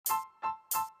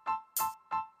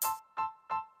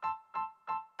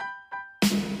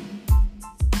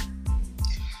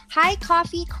Hi,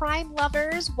 coffee crime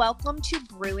lovers. Welcome to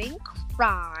Brewing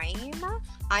Crime.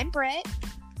 I'm Britt.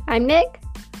 I'm Nick.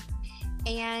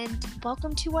 And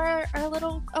welcome to our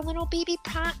little baby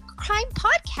crime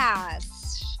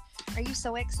podcast. Are you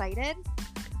so excited?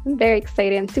 I'm very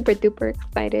excited. I'm super duper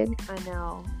excited. I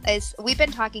know. We've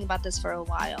been talking about this for a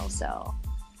while, so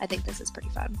I think this is pretty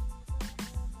fun.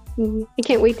 I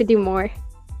can't wait to do more.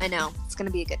 I know. It's going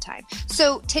to be a good time.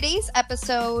 So today's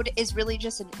episode is really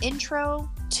just an intro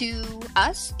to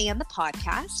us and the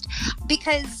podcast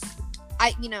because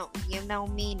you know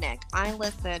me, Nick. I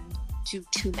listen to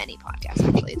too many podcasts,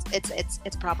 actually. It's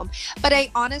a problem. But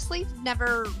I honestly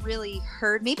never really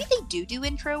heard. Maybe they do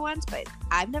intro ones, but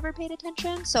I've never paid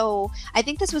attention. So I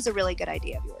think this was a really good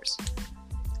idea of yours.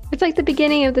 It's like the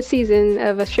beginning of the season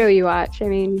of a show you watch. I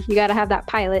mean, you got to have that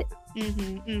pilot. I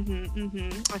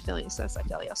feel you, sis. I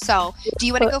feel you. So, do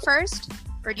you want to go first,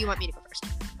 or do you want me to go first?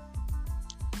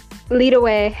 Lead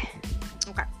away.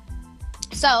 Okay.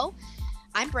 So,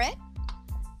 I'm Britt.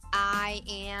 I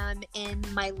am in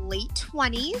my late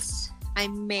 20s.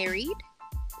 I'm married.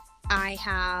 I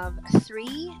have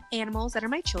 3 animals that are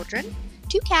my children,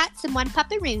 2 cats and 1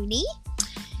 pupperoonie.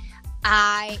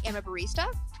 I am a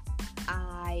barista.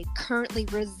 I currently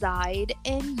reside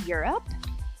in Europe.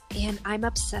 And I'm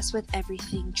obsessed with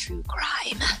everything true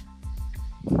crime.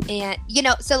 And,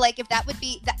 so, if that would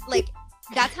be,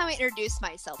 that's how I introduce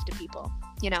myself to people,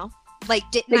 Didn't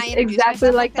I introduce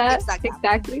exactly myself like that?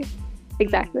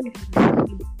 Exactly.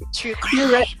 True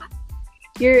crime.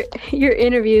 You're right. Your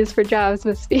interviews for jobs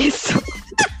must be so...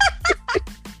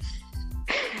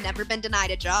 Never been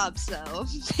denied a job, so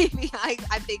maybe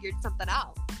I figured something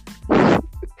out.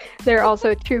 They're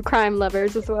also true crime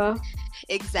lovers as well.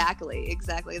 Exactly.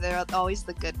 They're always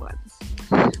the good ones.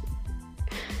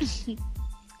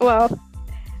 Well,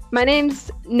 my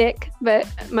name's Nick, but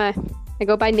I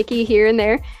go by Nikki here and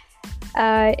there.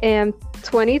 I am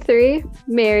 23,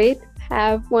 married,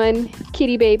 have 1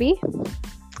 kitty baby.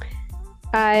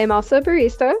 I am also a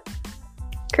barista,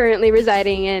 currently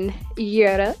residing in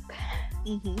Europe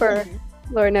for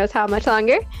Lord knows how much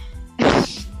longer.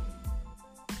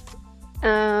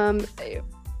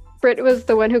 Britt was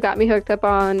the one who got me hooked up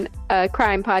on a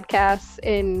crime podcast,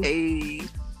 and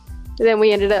then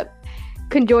we ended up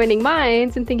conjoining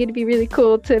minds and thinking it'd be really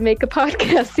cool to make a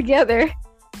podcast together.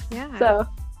 Yeah. So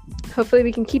hopefully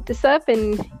we can keep this up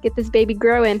and get this baby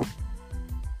growing.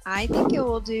 I think it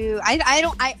will do.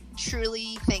 I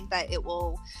truly think that it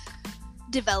will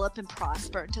develop and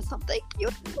prosper into something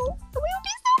beautiful.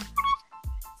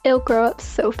 It'll grow up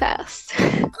so fast.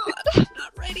 God, I'm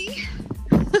not ready.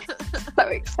 So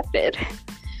excited.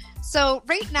 So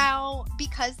right now,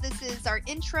 because this is our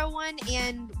intro one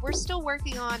and we're still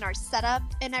working on our setup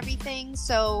and everything,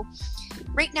 so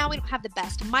right now we don't have the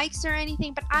best mics or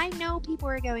anything, but I know people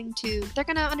are they're going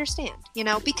to understand,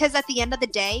 because at the end of the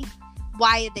day,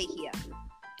 why are they here?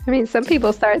 I mean, some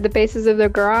people start at the bases of their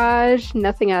garage,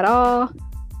 nothing at all.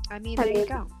 I mean, there you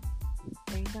go.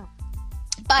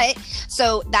 But,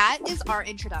 so that is our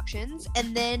introductions,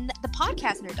 and then the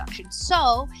podcast introduction.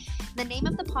 So, the name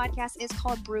of the podcast is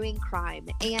called Brewing Crime,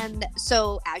 and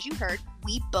so, as you heard,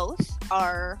 we both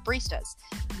are baristas.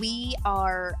 We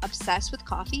are obsessed with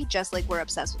coffee, just like we're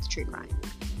obsessed with true crime.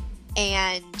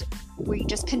 And we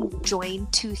just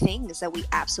conjoined 2 things that we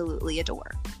absolutely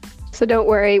adore. So don't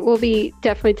worry, we'll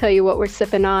definitely tell you what we're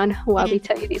sipping on while we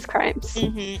tell you these crimes.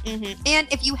 And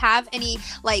if you have any,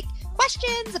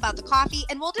 questions about the coffee,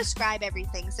 and we'll describe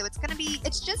everything. So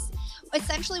it's just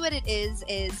essentially what it is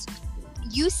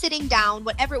you sitting down,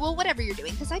 whatever you're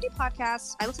doing. Because I do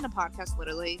podcasts. I listen to podcasts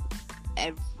literally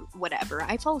whatever.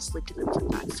 I fall asleep to them for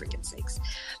God's freaking sakes.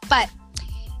 But,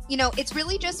 it's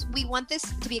really just, we want this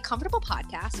to be a comfortable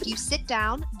podcast. You sit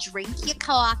down, drink your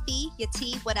coffee, your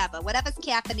tea, whatever's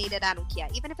caffeinated, I don't care.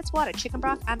 Even if it's water, chicken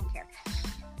broth, I don't care.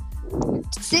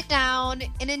 Sit down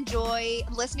and enjoy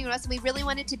listening to us. And we really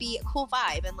want it to be a cool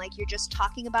vibe, and you're just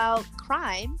talking about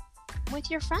crime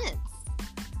with your friends.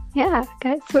 Yeah,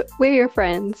 guys, we're your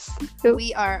friends.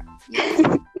 We are.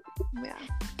 Yeah.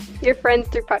 Your friends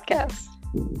through podcasts.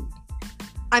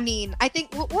 I mean, I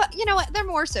think you know what? They're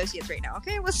more associates right now.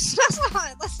 Okay, let's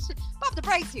pump the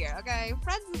brakes here. Okay,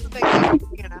 friends is the big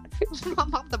thing.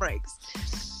 Pump the brakes.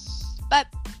 But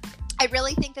I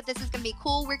really think that this is going to be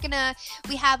cool.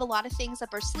 We have a lot of things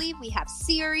up our sleeve. We have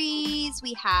series.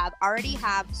 We already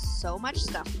have so much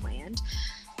stuff planned.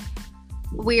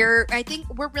 I think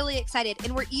we're really excited,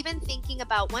 and we're even thinking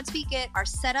about, once we get our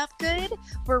setup good,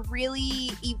 we're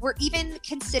even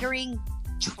considering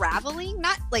traveling.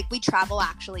 Not we travel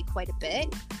actually quite a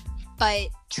bit, but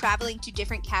traveling to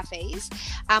different cafes,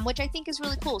 which I think is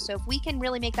really cool. So if we can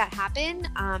really make that happen,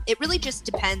 it really just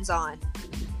depends on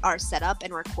our setup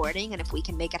and recording, and if we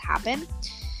can make it happen.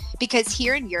 Because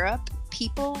here in Europe,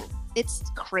 people, it's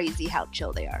crazy how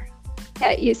chill they are.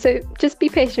 Yeah, so just be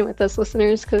patient with us,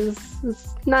 listeners, because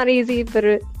it's not easy,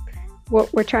 but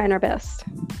we're trying our best.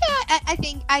 Yeah, I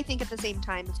think at the same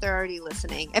time, if they're already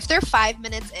listening, if they're 5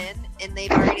 minutes in and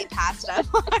they've already passed up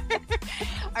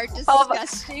our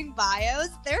disgusting bios,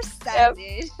 they're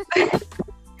sending.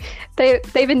 Yep.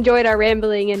 They've enjoyed our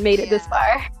rambling and made it this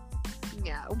far.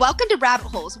 Yeah. Welcome to Rabbit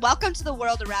Holes. Welcome to the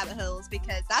world of Rabbit Holes,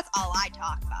 because that's all I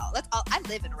talk about. That's all. I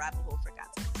live in a rabbit hole, for God's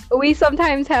sake. We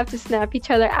sometimes have to snap each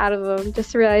other out of them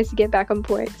just to realize to get back on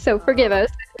point. So forgive us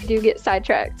if we do get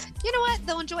sidetracked. You know what?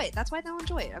 They'll enjoy it. That's why they'll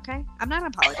enjoy it, okay? I'm not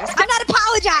apologizing. I'm not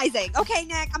apologizing! Okay,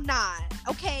 Nick? I'm not.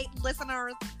 Okay,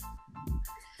 listeners?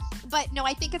 But no,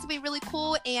 I think it's going to be really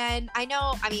cool, and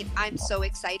I'm so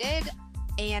excited,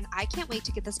 and I can't wait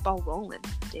to get this ball rolling,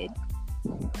 dude.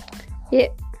 Yeah,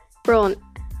 rolling.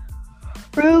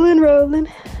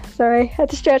 Sorry, had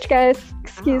to stretch, guys.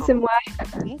 Excuse him why.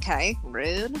 Okay,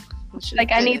 rude.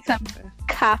 Like, I need some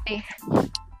coffee.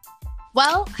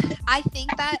 Well, I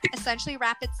think that essentially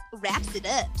wraps it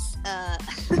up.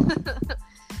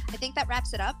 I think that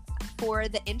wraps it up for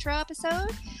the intro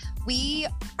episode. We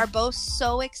are both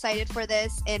so excited for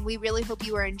this, and we really hope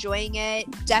you are enjoying it.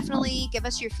 Definitely give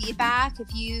us your feedback.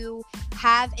 If you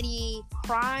have any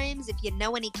crimes, if you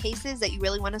know any cases that you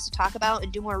really want us to talk about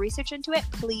and do more research into it,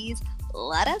 please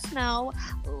let us know.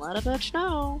 Let a bitch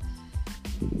know.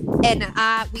 And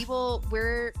I'm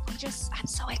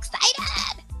so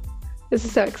excited. This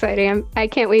is so exciting. I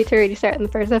can't wait to already start in the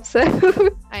first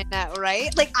episode. I know,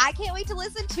 right? Like, I can't wait to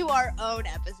listen to our own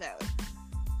episode.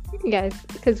 Guys,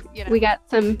 because we got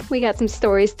some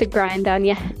stories to grind on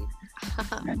you.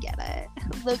 Get it?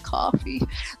 The coffee.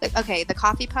 Okay, the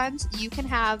coffee puns, you can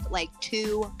have like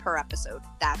 2 per episode.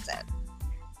 That's it.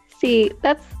 See,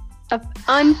 that's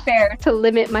unfair to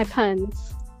limit my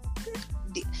puns.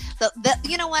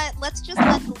 You know what? Let's just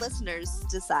let the listeners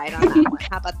decide on that one.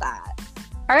 How about that?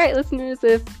 All right, listeners,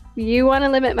 if you want to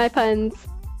limit my puns,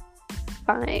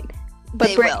 fine.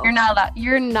 But Britt, you're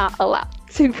not allowed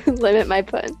to limit my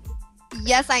puns.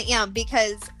 Yes, I am,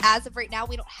 because as of right now,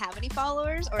 we don't have any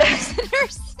followers or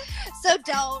listeners. So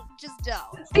don't.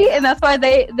 See, and that's why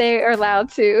they are allowed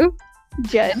to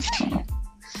judge.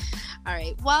 All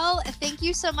right. Well, thank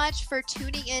you so much for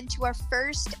tuning in to our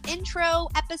first intro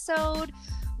episode.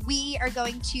 We are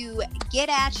going to get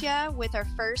at you with our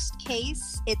first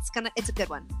case. It's a good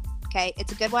one. Okay,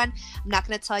 it's a good one. I'm not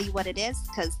going to tell you what it is,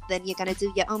 because then you're going to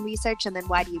do your own research, and then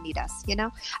why do you need us,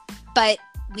 But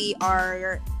we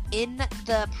are in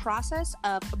the process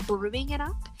of brewing it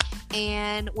up,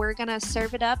 and we're going to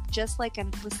serve it up just like a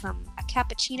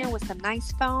cappuccino with some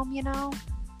nice foam,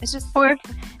 It's just... Or if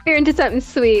you're into something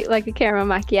sweet, like a caramel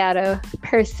macchiato,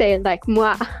 per se, like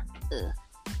moi. Ugh.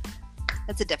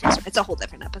 It's a whole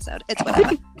different episode. It's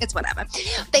whatever. It's whatever.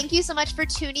 Thank you so much for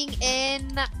tuning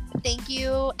in. Thank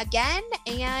you again.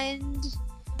 And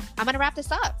I'm going to wrap this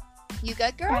up. You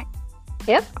good, girl?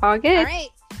 Yep, all good. All right.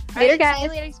 Later,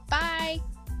 guys. Bye.